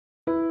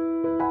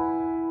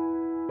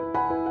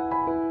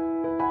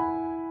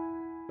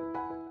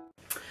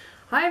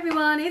Hi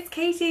everyone, it's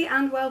Katie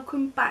and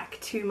welcome back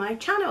to my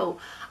channel.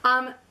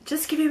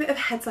 Just to give you a bit of a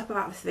heads up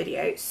about this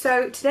video.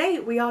 So today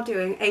we are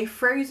doing a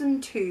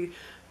Frozen 2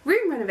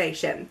 room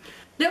renovation.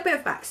 Little bit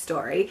of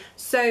backstory.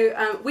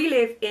 So we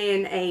live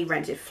in a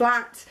rented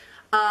flat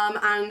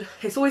and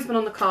it's always been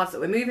on the cards that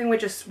we're moving.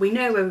 We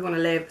know where we want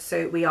to live,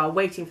 so we are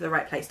waiting for the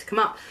right place to come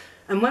up.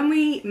 And when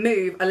we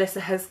move,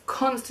 Alyssa has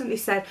constantly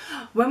said,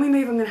 when we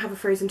move I'm going to have a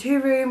Frozen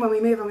 2 room, when we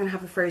move I'm going to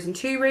have a Frozen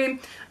 2 room.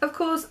 Of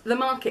course, the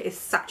market is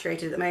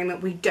saturated at the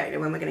moment. We don't know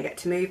when we're going to get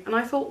to move. And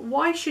I thought,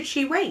 why should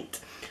she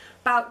wait?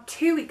 About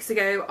 2 weeks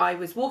ago, I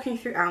was walking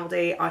through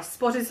Aldi. I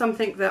spotted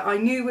something that I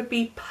knew would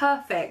be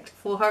perfect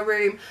for her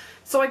room.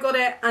 So I got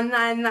it, and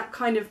then that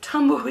kind of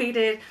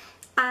tumbleweeded.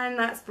 And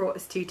that's brought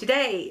us to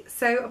today.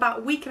 So about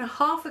a week and a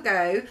half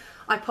ago,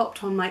 I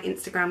popped on my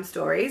Instagram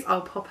stories.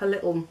 I'll pop a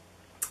little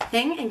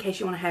thing in case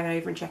you want to head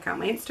over and check out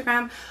my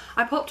Instagram.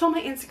 I popped on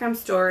my Instagram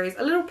stories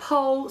a little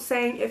poll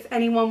saying if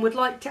anyone would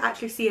like to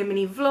actually see a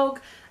mini vlog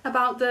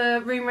about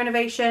the room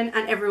renovation,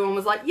 and everyone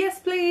was like,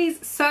 yes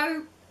please.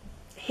 So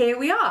here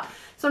we are.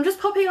 So I'm just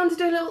popping on to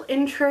do a little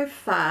intro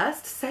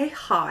first, say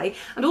hi,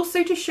 and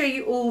also to show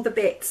you all the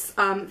bits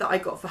that I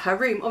got for her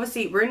room.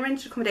 Obviously we're in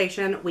rented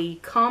accommodation, we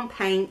can't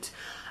paint,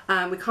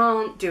 we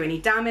can't do any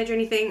damage or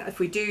anything. If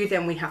we do,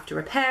 then we have to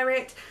repair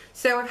it.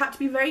 So I've had to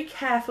be very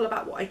careful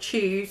about what I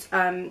choose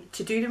to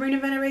do the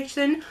room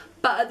renovation,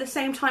 but at the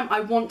same time I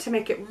want to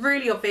make it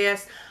really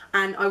obvious,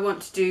 and I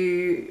want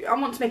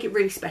to make it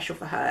really special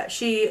for her.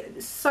 She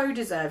so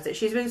deserves it.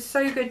 She's been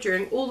so good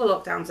during all the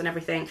lockdowns and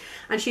everything,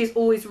 and she's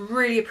always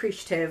really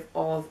appreciative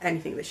of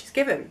anything that she's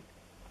given.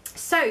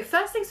 So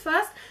first things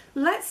first,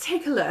 let's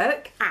take a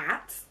look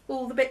at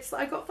all the bits that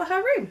I got for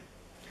her room.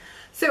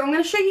 So I'm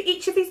going to show you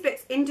each of these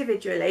bits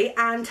individually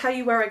and tell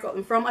you where I got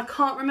them from. I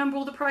can't remember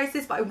all the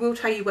prices, but I will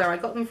tell you where I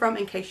got them from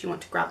in case you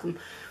want to grab them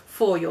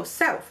for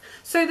yourself.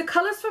 So the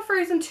colours for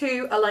Frozen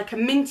 2 are like a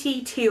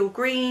minty teal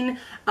green,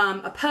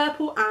 a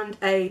purple and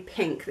a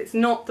pink. It's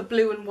not the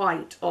blue and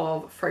white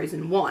of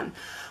Frozen 1,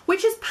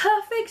 which is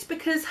perfect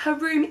because her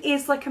room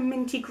is like a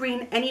minty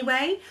green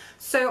anyway.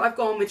 So I've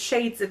gone with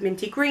shades of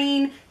minty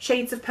green,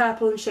 shades of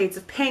purple and shades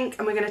of pink,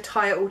 and we're going to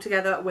tie it all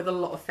together with a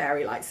lot of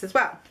fairy lights as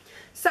well.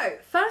 So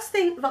first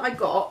thing that I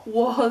got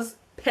was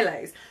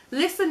pillows.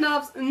 Alyssa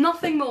loves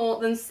nothing more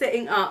than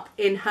sitting up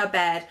in her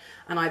bed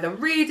and either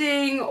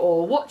reading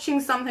or watching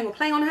something or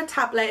playing on her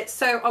tablet.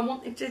 So I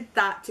wanted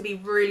that to be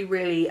really,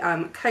 really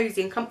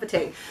cozy and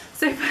comforting.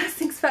 So first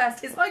things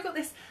first is I got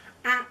this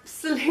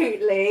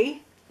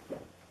absolutely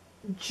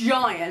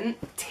giant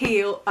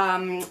teal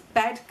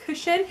bed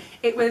cushion.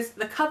 It was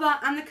the cover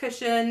and the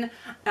cushion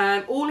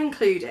all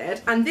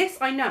included, and this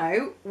I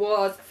know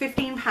was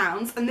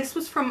 £15, and this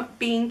was from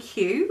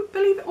B&Q,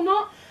 believe it or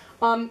not.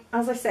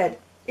 As I said,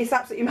 it's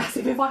absolutely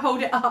massive. If I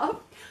hold it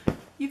up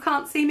you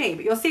can't see me,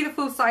 but you'll see the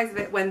full size of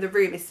it when the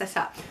room is set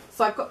up.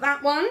 So I've got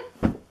that one.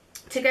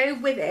 To go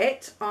with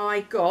it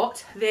I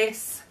got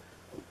this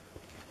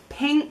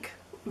pink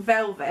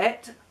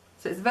velvet.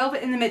 So it's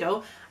velvet in the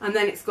middle, and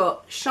then it's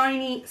got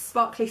shiny,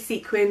 sparkly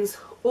sequins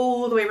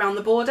all the way around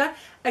the border.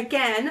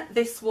 Again,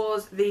 this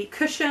was the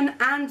cushion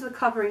and the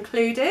cover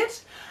included,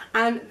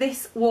 and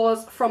this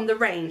was from the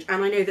range,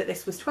 and I know that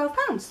this was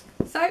 £12.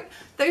 So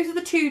those are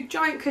the two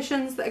giant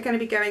cushions that are going to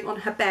be going on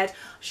her bed.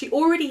 She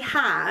already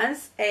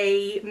has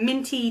a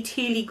minty,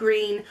 tealy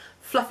green,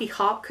 fluffy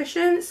heart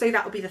cushion, so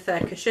that will be the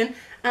third cushion,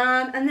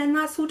 and then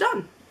that's all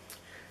done.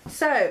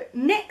 So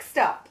next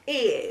up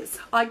is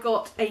I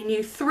got a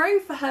new throw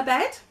for her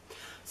bed.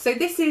 So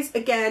this is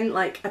again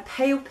like a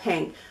pale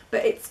pink,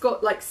 but it's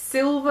got like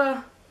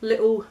silver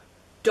little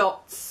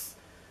dots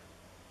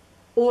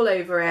all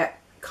over it,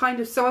 kind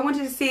of. So I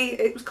wanted to see,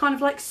 it was kind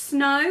of like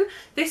snow.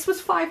 This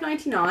was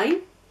 £5.99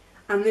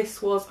 and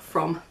this was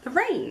from the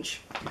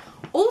range.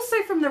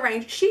 Also from the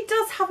range, she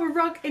does have a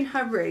rug in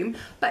her room,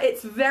 but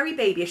it's very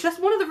babyish. That's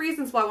one of the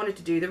reasons why I wanted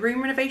to do the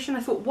room renovation. I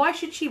thought, why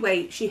should she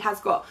wait? She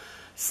has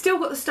still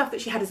got the stuff that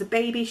she had as a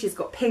baby. She's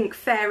got pink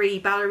fairy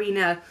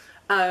ballerina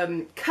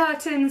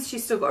curtains.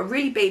 She's still got a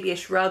really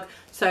babyish rug,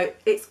 so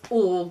it's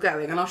all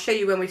going, and I'll show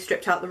you when we've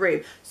stripped out the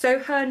room. So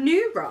her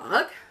new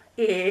rug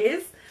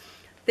is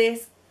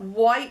this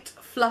white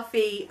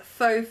fluffy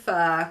faux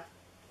fur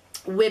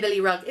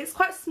wibbly rug. It's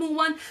quite a small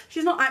one.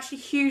 She's not actually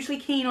hugely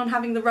keen on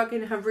having the rug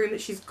in her room that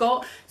she's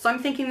got, so I'm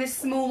thinking this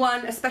small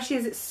one, especially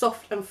as it's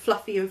soft and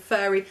fluffy and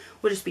furry,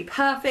 will just be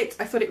perfect.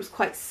 I thought it was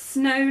quite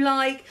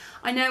snow-like.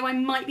 I know I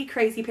might be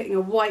crazy putting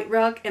a white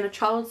rug in a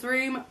child's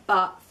room,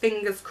 but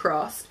fingers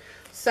crossed.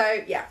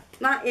 So yeah,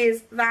 that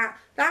is that.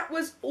 That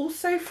was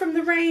also from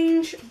the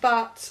range,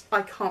 but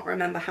I can't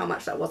remember how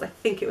much that was. I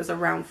think it was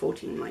around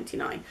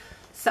 £14.99.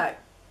 So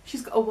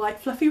she's got a white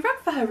fluffy rug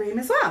for her room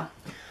as well.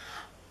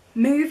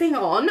 Moving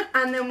on,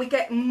 and then we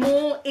get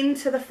more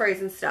into the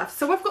Frozen stuff.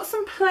 So I've got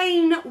some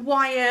plain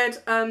wired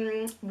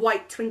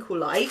white twinkle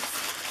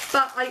lights,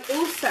 but I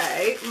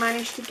also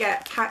managed to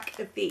get a pack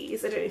of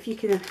these. I don't know if you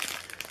can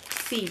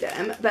see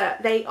them,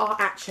 but they are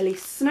actually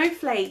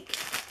snowflake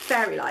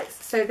fairy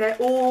lights. So they're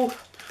all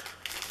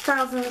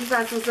thousands and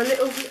thousands of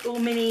little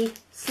mini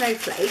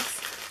snowflakes.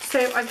 So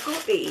I've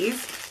got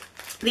these.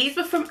 These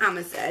were from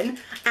Amazon,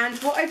 and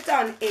what I've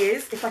done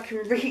is, if I can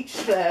reach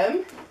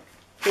them,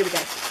 here we go.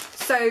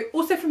 So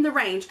also from the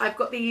range, I've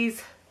got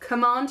these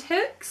command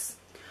hooks.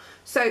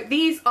 So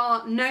these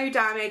are no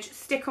damage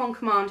stick-on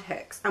command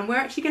hooks, and we're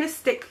actually going to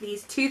stick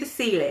these to the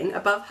ceiling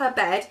above her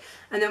bed,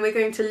 and then we're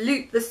going to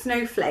loop the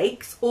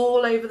snowflakes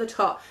all over the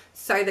top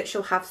so that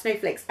she'll have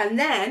snowflakes. And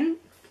then,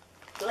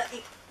 let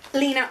me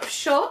lean out of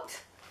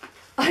shot,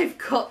 I've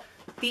got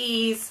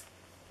these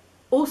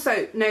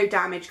also no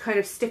damage kind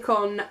of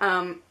stick-on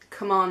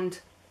command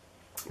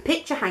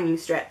picture hanging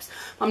strips.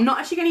 I'm not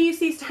actually going to use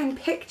these to hang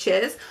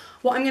pictures.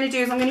 What I'm going to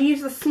do is I'm going to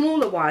use the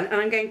smaller one, and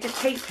I'm going to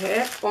tape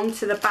it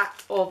onto the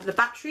back of the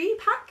battery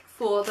pack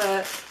for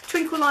the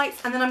twinkle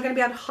lights, and then I'm going to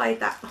be able to hide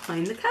that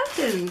behind the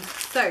curtains.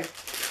 So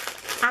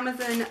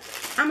Amazon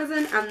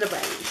and the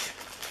range.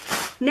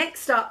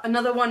 Next up,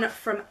 another one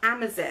from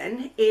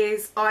Amazon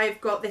is I've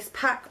got this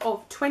pack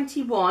of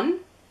 21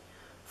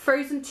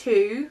 Frozen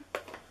 2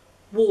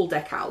 wall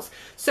decals.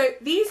 So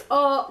these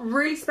are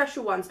really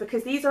special ones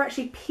because these are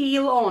actually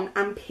peel on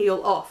and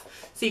peel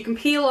off. So you can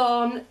peel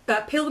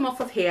them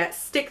off of here,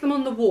 stick them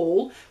on the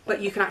wall,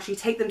 but you can actually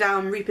take them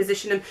down,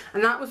 reposition them,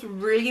 and that was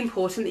really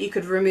important that you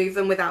could remove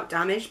them without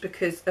damage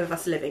because of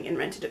us living in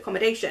rented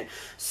accommodation.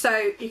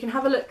 So you can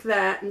have a look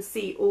there and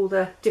see all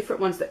the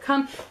different ones that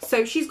come.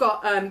 So she's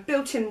got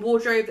built-in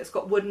wardrobe that's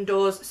got wooden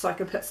doors, so I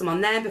can put some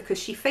on there because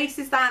she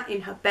faces that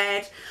in her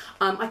bed.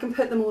 I can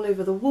put them all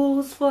over the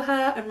walls for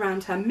her and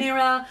around her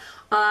mirror.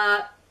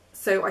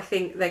 So I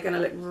think they're going to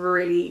look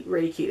really,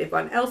 really cute. They've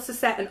got an Elsa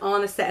set, an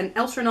Anna set, an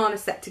Elsa and Anna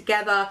set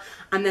together,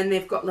 and then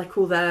they've got like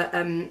all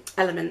the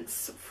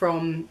elements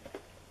from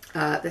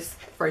this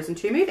Frozen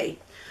 2 movie.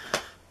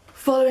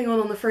 Following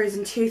on the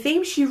Frozen 2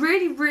 theme, she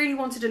really, really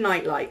wanted a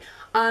nightlight.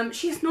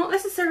 She's not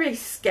necessarily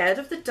scared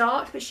of the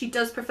dark, but she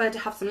does prefer to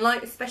have some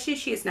light, especially as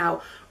she is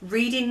now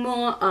reading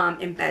more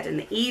in bed in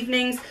the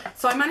evenings.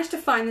 So I managed to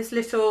find this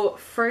little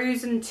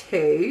Frozen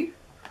 2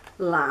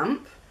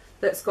 lamp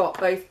that's got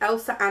both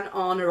Elsa and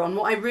Anna on.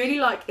 What I really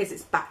like is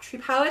it's battery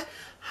powered.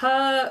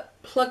 Her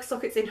plug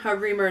sockets in her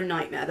room are a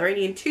nightmare. They're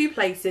only in two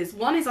places.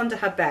 One is under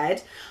her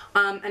bed,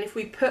 and if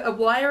we put a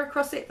wire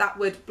across it, that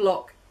would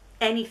block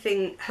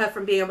her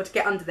from being able to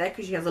get under there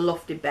because she has a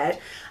lofted bed.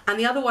 And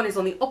the other one is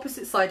on the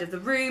opposite side of the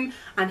room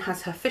and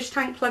has her fish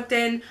tank plugged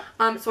in.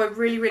 So I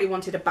really, really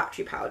wanted a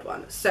battery powered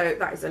one. So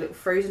that is a little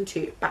Frozen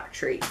 2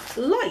 battery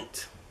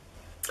light.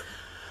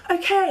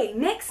 Okay,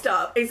 next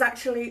up is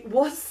actually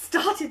what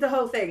started the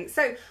whole thing.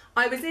 So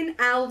I was in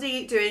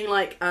Aldi doing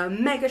like a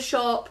mega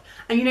shop,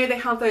 and you know they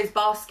have those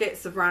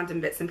baskets of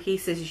random bits and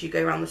pieces as you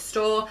go around the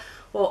store.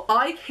 Well,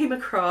 I came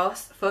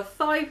across for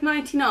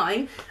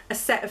 £5.99 a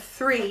set of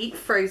 3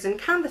 Frozen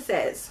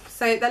canvases.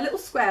 So they're little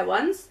square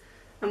ones,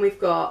 and we've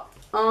got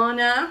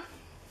Anna,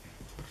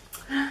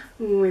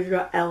 we've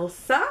got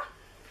Elsa,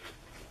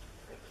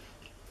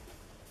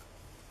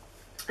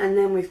 and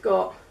then we've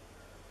got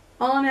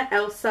Anna,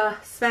 Elsa,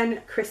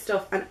 Sven,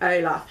 Kristoff and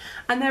Olaf.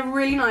 And they're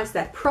really nice.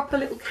 They're proper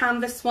little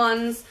canvas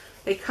ones.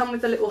 They come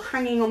with a little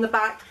hanging on the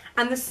back.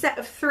 And the set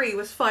of 3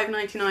 was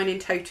 £5.99 in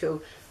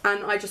total.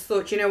 And I just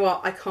thought, you know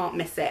what, I can't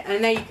miss it.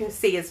 And there you can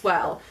see as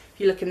well, if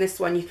you look in this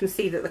one, you can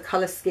see that the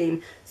colour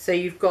scheme. So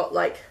you've got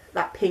like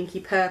that pinky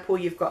purple,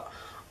 you've got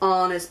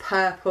Anna's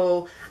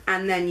purple,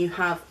 and then you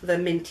have the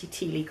minty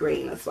tealy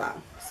green as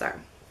well. So,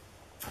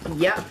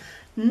 yeah.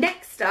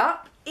 Next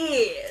up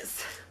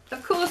is,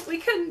 of course, we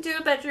couldn't do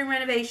a bedroom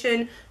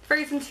renovation,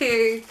 Frozen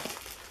 2,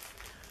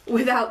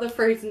 without the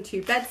Frozen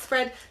 2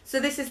 bedspread. So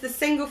this is the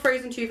single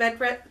Frozen 2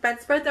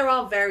 bedspread. There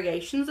are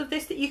variations of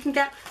this that you can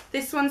get.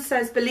 This one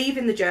says believe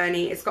in the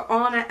journey. It's got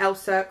Anna,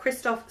 Elsa,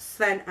 Kristoff,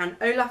 Sven and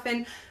Olaf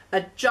in.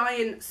 A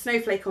giant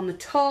snowflake on the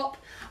top.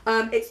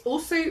 It's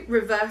also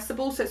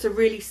reversible, so it's a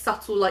really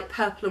subtle like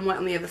purple and white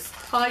on the other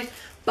side.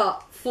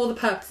 But for the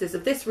purposes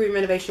of this room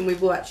renovation, we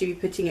will actually be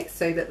putting it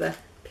so that the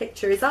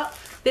picture is up.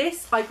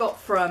 This I got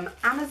from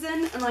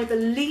Amazon, and I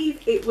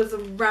believe it was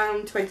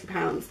around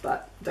 £20,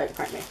 but don't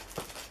quote me.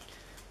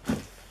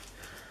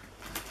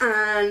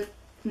 And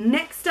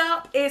next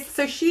up is,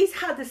 so she's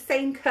had the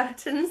same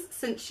curtains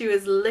since she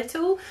was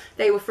little.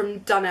 They were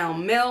from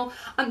Dunelm Mill.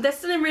 They're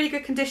still in really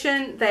good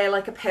condition. They're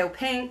like a pale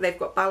pink. They've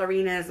got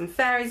ballerinas and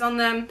fairies on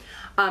them.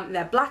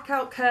 They're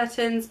blackout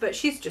curtains, but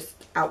she's just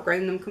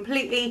outgrown them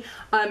completely.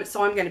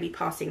 So I'm going to be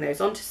passing those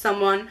on to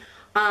someone.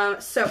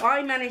 So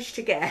I managed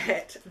to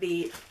get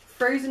the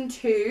Frozen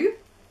 2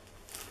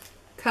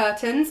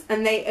 curtains,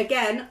 and they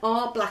again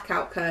are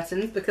blackout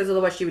curtains because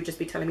otherwise she would just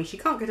be telling me she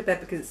can't go to bed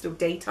because it's still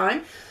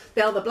daytime.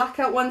 They are the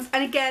blackout ones,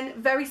 and again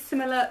very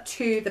similar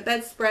to the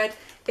bedspread.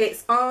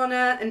 It's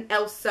Anna and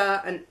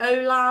Elsa and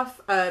Olaf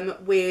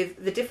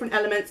with the different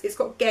elements. It's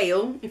got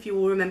Gale, if you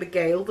all remember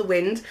Gale, the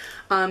wind,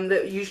 that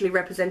are usually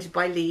represented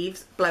by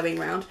leaves blowing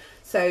around.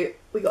 So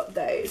we got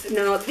those.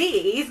 Now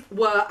these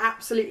were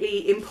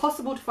absolutely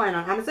impossible to find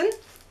on Amazon.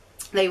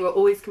 They were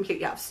always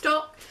completely out of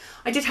stock.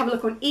 I did have a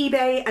look on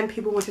eBay and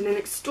people wanted an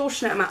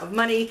extortionate amount of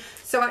money.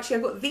 So actually I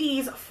got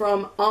these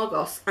from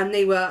Argos and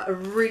they were a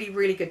really,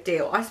 really good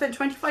deal. I spent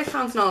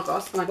 £25 in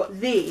Argos and I got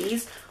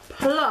these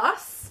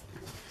plus,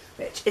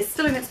 which is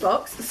still in its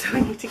box, so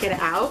I need to get it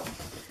out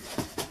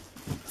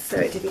so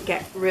it didn't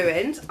get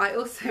ruined. I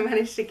also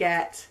managed to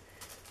get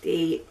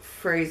the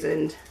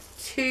Frozen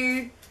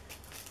 2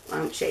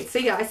 lampshade. So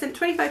yeah, I spent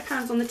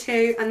 £25 on the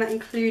two and that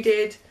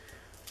included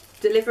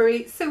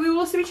delivery. So we will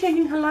also be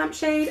changing her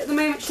lampshade. At the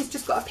moment she's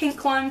just got a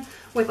pink one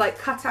with like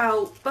cut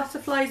out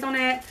butterflies on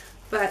it,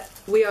 but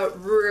we are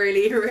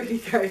really, really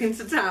going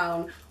to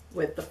town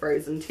with the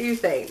Frozen 2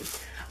 theme.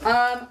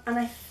 And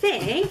I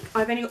think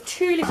I've only got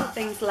 2 little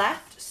things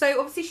left. So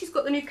obviously she's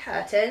got the new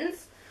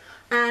curtains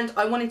and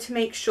I wanted to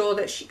make sure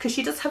that because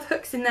she does have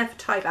hooks in there for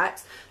tie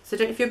backs, so I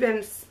don't know if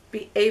you'll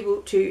be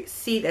able to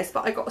see this,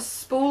 but I got a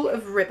spool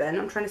of ribbon.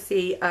 I'm trying to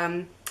see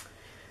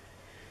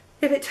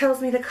if it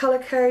tells me the colour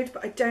code,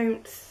 but I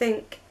don't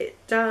think it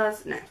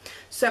does. No.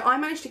 So I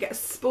managed to get a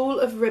spool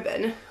of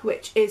ribbon,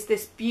 which is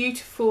this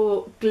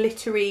beautiful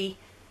glittery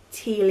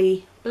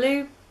tealy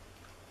blue,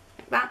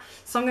 like that.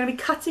 So I'm going to be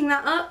cutting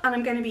that up and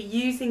I'm going to be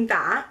using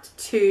that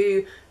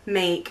to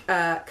make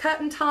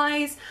curtain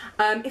ties.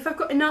 If I've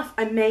got enough,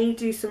 I may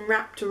do some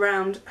wrapped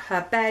around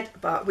her bed,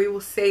 but we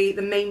will see.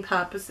 The main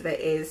purpose of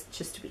it is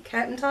just to be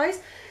curtain ties.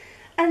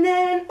 And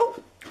then,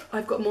 oh,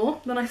 I've got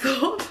more than I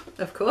thought,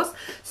 of course.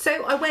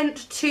 So I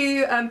went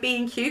to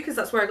B&Q because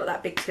that's where I got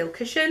that big teal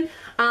cushion.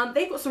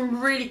 They've got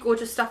some really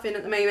gorgeous stuff in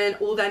at the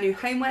moment. All their new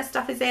homeware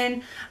stuff is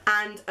in,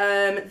 and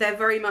they're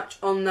very much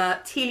on the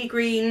tealy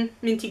green,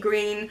 minty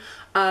green,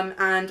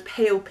 and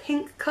pale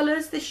pink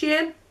colours this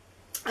year.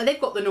 And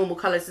they've got the normal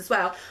colours as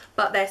well,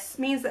 but this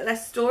means that their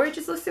storage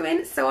is also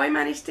in. So I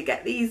managed to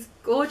get these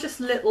gorgeous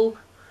little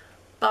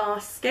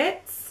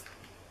baskets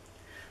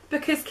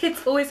because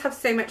kids always have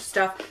so much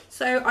stuff.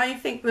 So I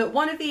think that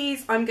one of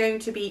these I'm going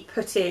to be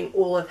putting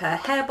all of her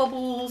hair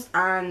bubbles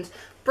and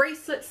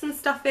bracelets and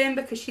stuff in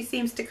because she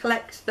seems to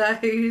collect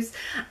those,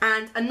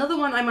 and another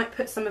one I might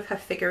put some of her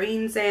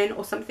figurines in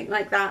or something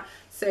like that.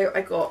 So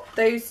I got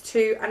those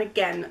two, and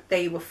again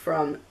they were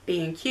from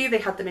B&Q. They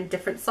had them in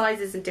different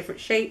sizes and different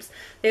shapes.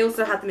 They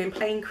also had them in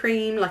plain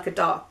cream, like a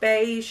dark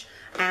beige,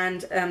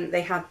 and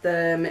they had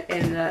them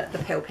in the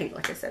pale pink,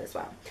 like I said, as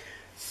well.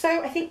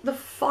 So I think the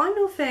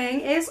final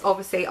thing is,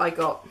 obviously I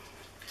got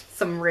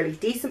some really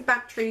decent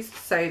batteries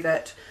so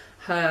that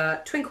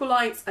her twinkle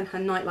lights and her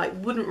night light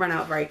wouldn't run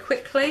out very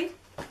quickly.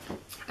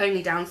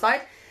 Only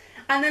downside.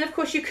 And then of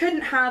course you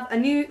couldn't have a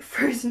new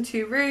Frozen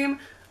 2 room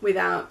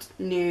without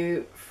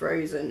new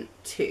Frozen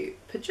 2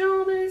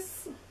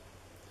 pyjamas.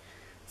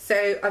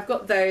 So I've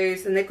got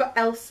those, and they've got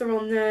Elsa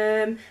on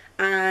them,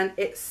 and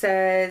it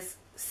says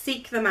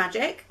Seek the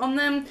Magic on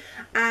them,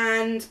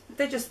 and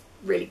they're just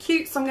really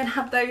cute. So I'm going to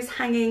have those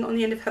hanging on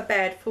the end of her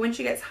bed for when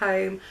she gets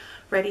home,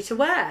 ready to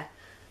wear.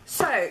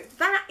 So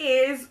that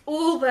is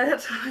all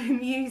that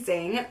I'm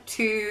using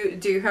to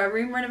do her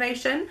room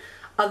renovation,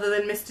 other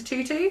than Mr.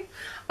 Tutu.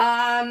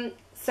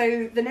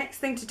 So the next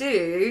thing to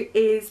do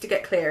is to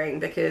get clearing,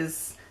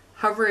 because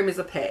her room is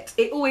a pit.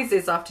 It always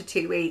is after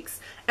 2 weeks.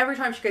 Every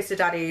time she goes to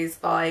Daddy's,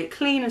 I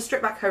clean and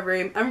strip back her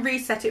room and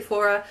reset it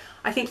for her.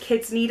 I think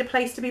kids need a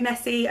place to be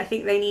messy. I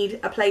think they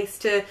need a place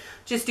to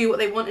just do what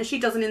they want, and she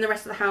doesn't in the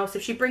rest of the house.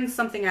 If she brings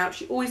something out,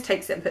 she always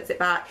takes it and puts it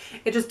back.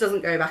 It just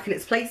doesn't go back in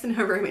its place in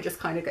her room. It just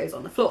kind of goes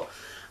on the floor.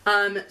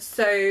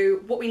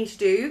 So what we need to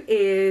do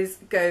is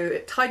go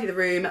tidy the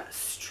room,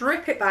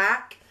 strip it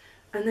back,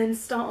 and then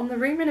start on the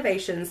room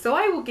renovation. So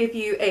I will give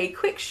you a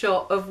quick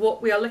shot of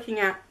what we are looking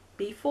at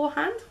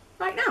beforehand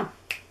right now.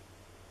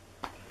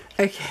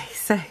 Okay,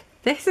 so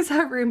this is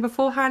her room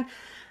beforehand.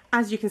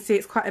 As you can see,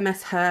 it's quite a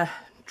mess. Her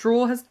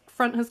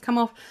front has come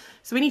off,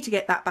 so we need to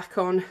get that back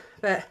on.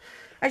 But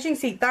as you can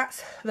see,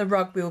 that's the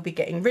rug we will be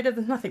getting rid of.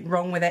 There's nothing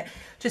wrong with it,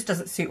 just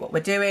doesn't suit what we're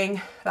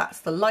doing. That's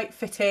the light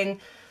fitting.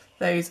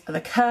 Those are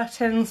the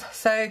curtains.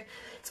 So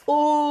it's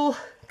all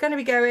going to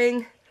be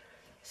going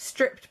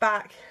stripped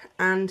back,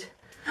 and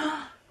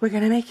we're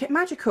going to make it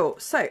magical.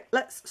 So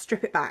let's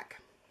strip it back.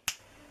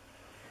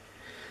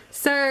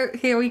 So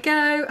here we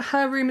go.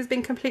 Her room has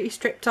been completely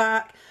stripped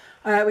back.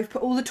 We've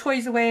put all the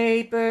toys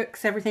away,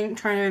 books, everything,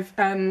 trying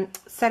to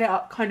set it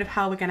up kind of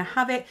how we're going to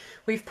have it.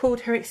 We've pulled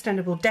her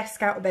extendable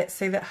desk out a bit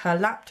so that her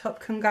laptop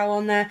can go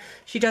on there.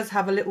 She does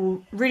have a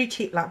little really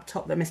cheap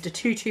laptop that Mr.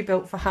 Tutu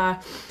built for her.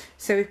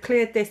 So we've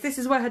cleared this. This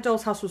is where her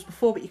doll's house was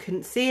before, but you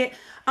couldn't see it.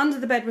 Under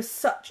the bed was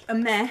such a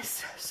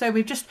mess, so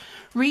we've just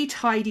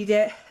re-tidied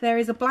it. There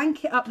is a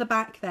blanket up the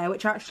back there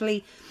which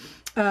actually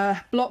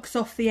blocks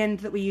off the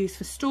end that we use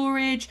for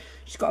storage.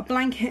 She's got a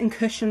blanket and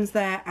cushions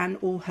there and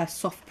all her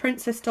soft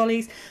princess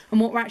dollies, and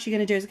what we're actually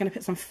going to do is we're going to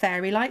put some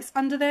fairy lights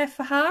under there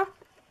for her.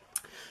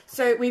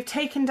 So we've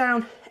taken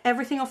down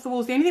everything off the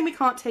walls. The only thing we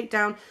can't take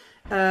down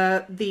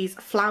these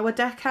flower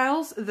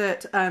decals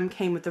that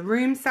came with the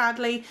room,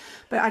 sadly,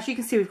 but as you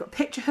can see we've got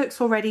picture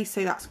hooks already,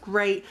 so that's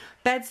great.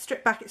 Bed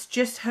stripped back, it's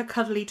just her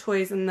cuddly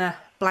toys and the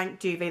blank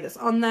duvet that's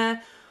on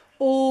there.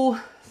 All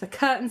the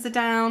curtains are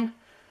down.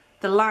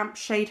 The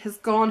lampshade has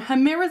gone. Her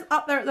mirror's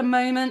up there at the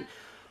moment.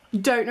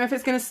 Don't know if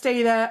it's going to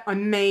stay there. I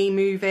may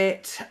move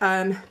it.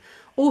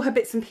 All her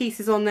bits and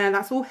pieces on there,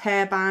 that's all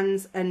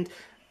hairbands and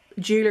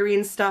jewellery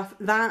and stuff.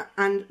 That's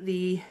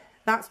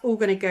all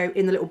going to go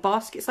in the little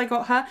baskets I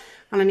got her.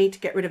 And I need to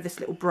get rid of this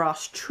little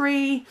brass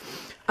tree.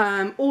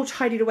 All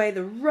tidied away.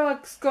 The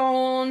rug's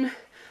gone.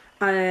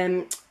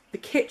 The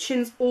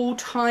kitchen's all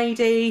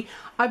tidy.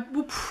 I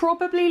will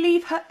probably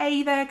leave her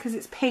A there because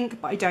it's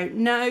pink, but I don't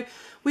know.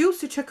 We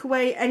also took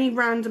away any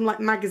random like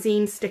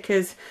magazine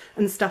stickers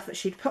and stuff that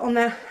she'd put on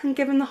there and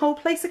given the whole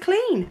place a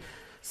clean.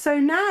 So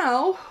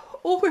now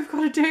all we've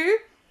got to do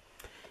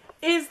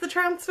is the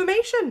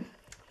transformation.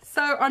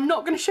 So I'm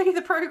not going to show you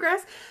the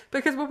progress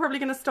because we're probably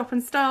going to stop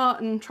and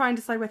start and try and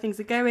decide where things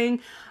are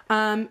going.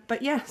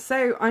 But yeah,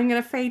 so I'm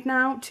going to fade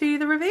now to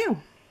the reveal.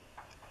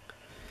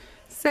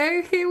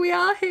 So here we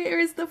are, here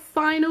is the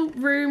final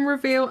room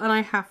reveal, and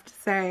I have to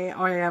say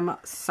I am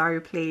so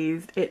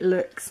pleased. It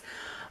looks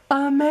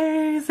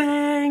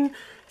amazing.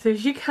 So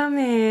as you come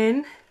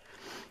in,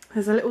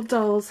 there's a little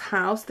doll's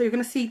house. You're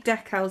going to see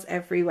decals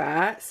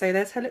everywhere. So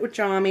there's her little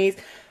jammies,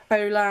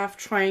 Olaf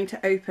trying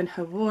to open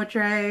her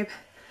wardrobe,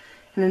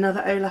 and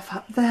another Olaf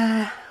up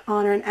there,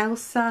 Anna and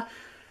Elsa.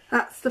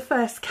 That's the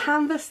first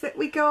canvas that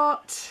we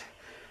got.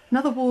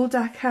 Another wall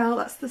decal,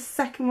 that's the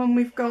second one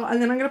we've got,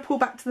 and then I'm going to pull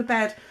back to the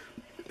bed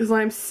because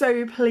I'm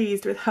so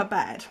pleased with her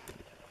bed.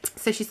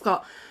 So she's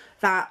got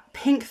that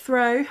pink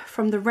throw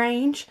from the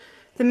range,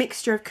 the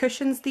mixture of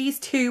cushions. These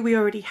two we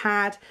already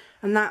had,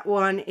 and that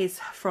one is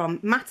from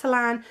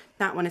Matalan,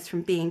 that one is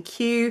from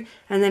B&Q.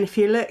 And then if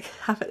you look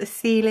up at the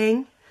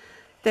ceiling,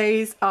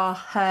 those are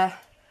her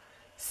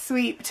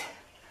sweet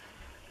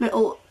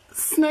little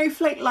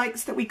snowflake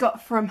lights that we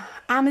got from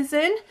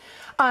Amazon.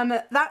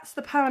 That's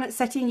the permanent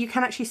setting. You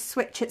can actually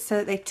switch it so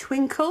that they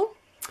twinkle.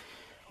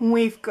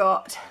 We've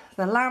got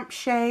the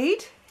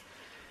lampshade,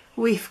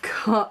 we've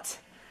got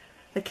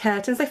the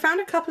curtains. I found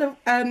a couple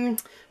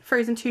of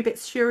Frozen 2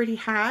 bits she already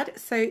had.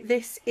 So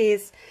this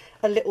is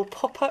a little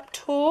pop-up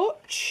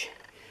torch.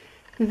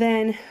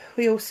 Then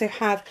we also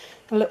have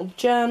a little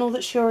journal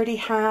that she already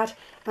had,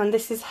 and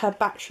this is her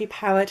battery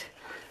powered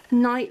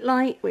night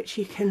light, which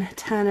you can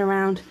turn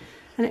around,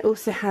 and it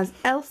also has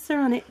Elsa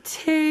on it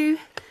too.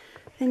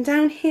 And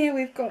down here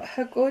we've got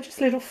her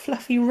gorgeous little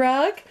fluffy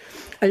rug.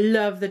 I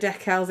love the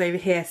decals over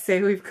here.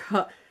 So we've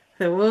got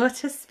the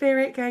water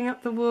spirit going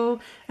up the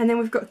wall, and then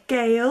we've got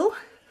Gail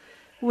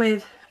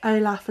with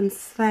Olaf and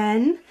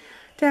Sven.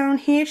 Down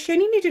here she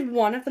only needed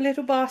one of the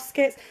little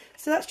baskets,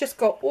 so that's just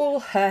got all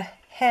her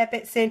hair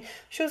bits in.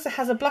 She also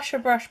has a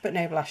blusher brush, but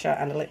no blusher,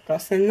 and a lip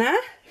gloss in there.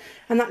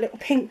 And that little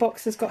pink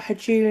box has got her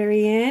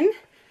jewellery in.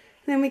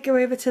 Then we go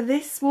over to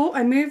this wall.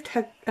 I moved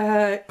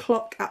her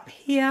clock up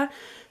here.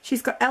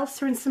 She's got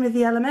Elsa and some of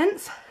the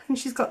elements, and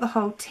she's got the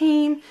whole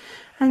team.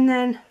 And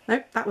then,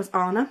 nope, that was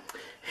Anna.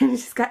 And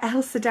she's got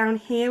Elsa down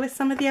here with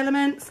some of the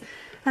elements.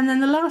 And then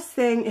the last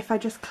thing, if I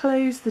just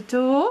close the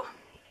door,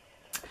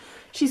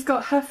 she's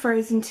got her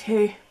Frozen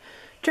 2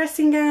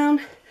 dressing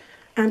gown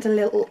and a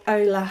little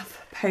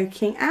Olaf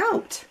poking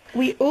out.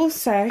 We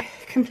also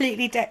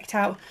completely decked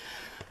out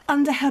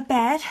under her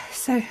bed.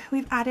 So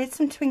we've added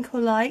some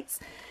twinkle lights,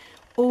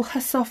 all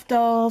her soft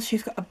dolls.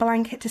 She's got a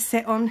blanket to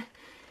sit on,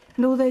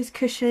 and all those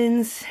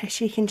cushions so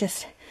she can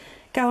just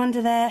go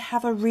under there,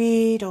 have a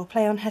read or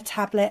play on her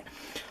tablet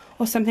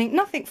or something.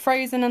 Nothing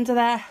frozen under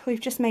there. We've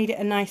just made it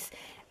a nice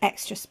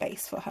extra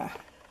space for her.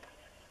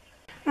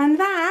 And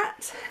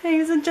that,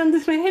 ladies and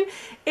gentlemen,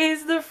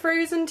 is the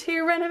Frozen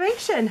 2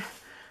 renovation.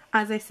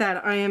 As I said,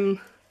 I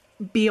am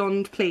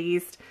beyond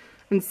pleased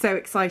and so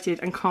excited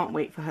and can't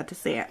wait for her to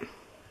see it.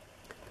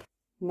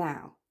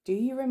 Now, do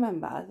you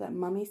remember that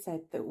Mummy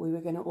said that we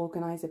were going to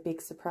organise a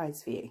big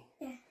surprise for you?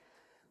 Yeah.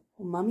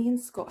 Well, Mummy and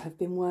Scott have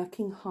been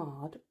working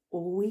hard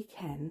all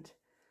weekend,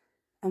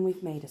 and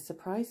we've made a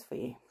surprise for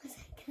you. What's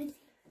that going to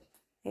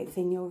be? It's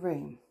in your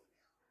room.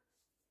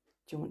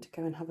 Do you want to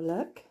go and have a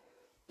look?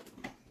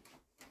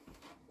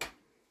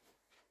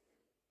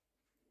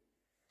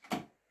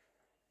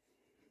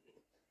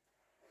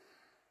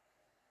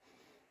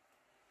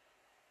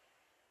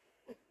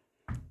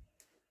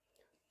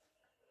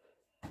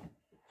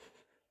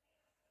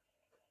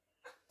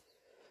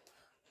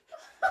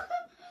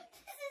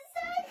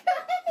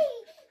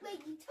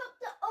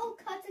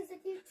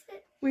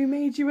 We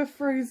made you a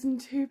Frozen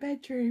 2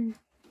 bedroom.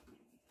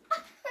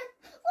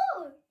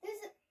 Oh, there's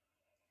a...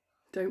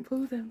 Don't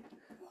pull them.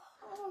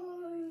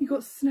 Whoa. You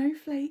got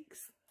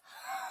snowflakes.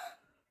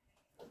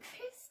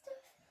 Christopher,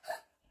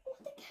 what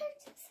are the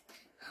characters?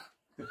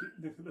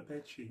 Look at the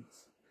bed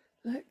sheets.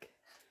 Look,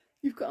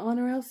 you've got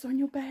Anna Elsa on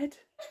your bed.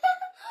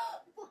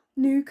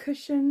 New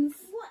cushions.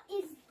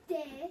 What is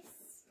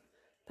this?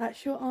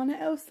 That's your Anna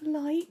Elsa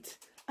light.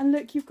 And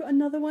look, you've got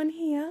another one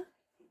here.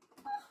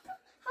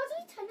 How do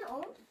you turn it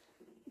on?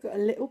 You've got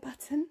a little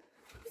button.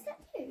 Is that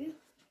you?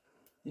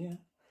 Yeah.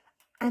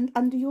 And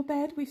under your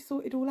bed, we've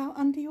sorted all out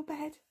under your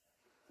bed.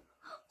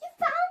 You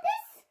found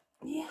this?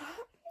 Yeah.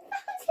 You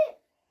found it.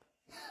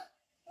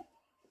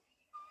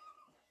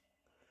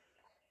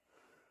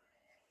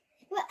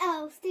 What else?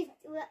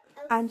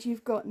 what else? And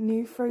you've got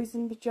new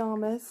Frozen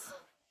pyjamas.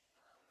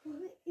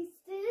 What is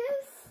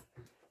this?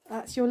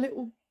 That's your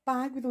little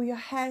bag with all your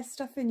hair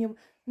stuff and your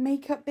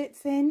makeup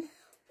bits in.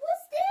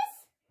 What's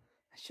this?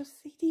 That's your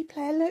CD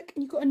player, look.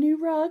 And you've got a new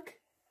rug.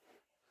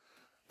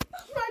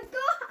 Oh my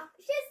god,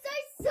 she's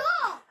so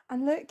soft.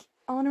 And look,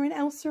 Anna and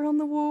Elsa on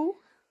the wall.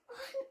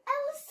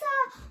 Elsa,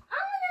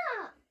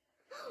 Anna.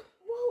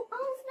 Whoa,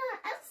 Anna,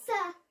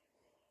 Elsa.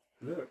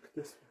 Look,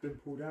 this has been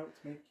pulled out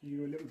to make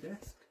you a little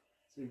desk.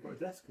 So you've got a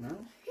desk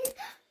now.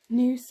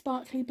 New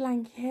sparkly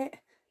blanket,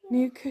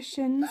 new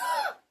cushions,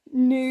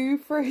 new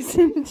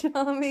Frozen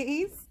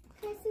jammies.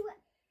 Can I see what?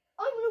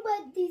 I'm gonna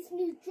wear these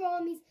new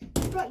jammies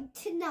right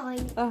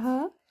tonight.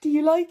 Do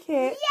you like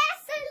it?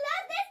 Yes, I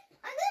love this.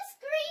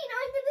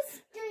 I'm gonna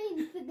scream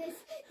for this.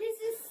 This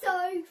is so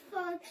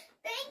fun.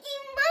 Thank you,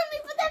 Mummy,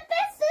 for the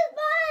best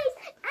advice.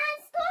 And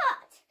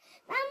Scott,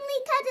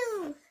 family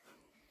cuddles.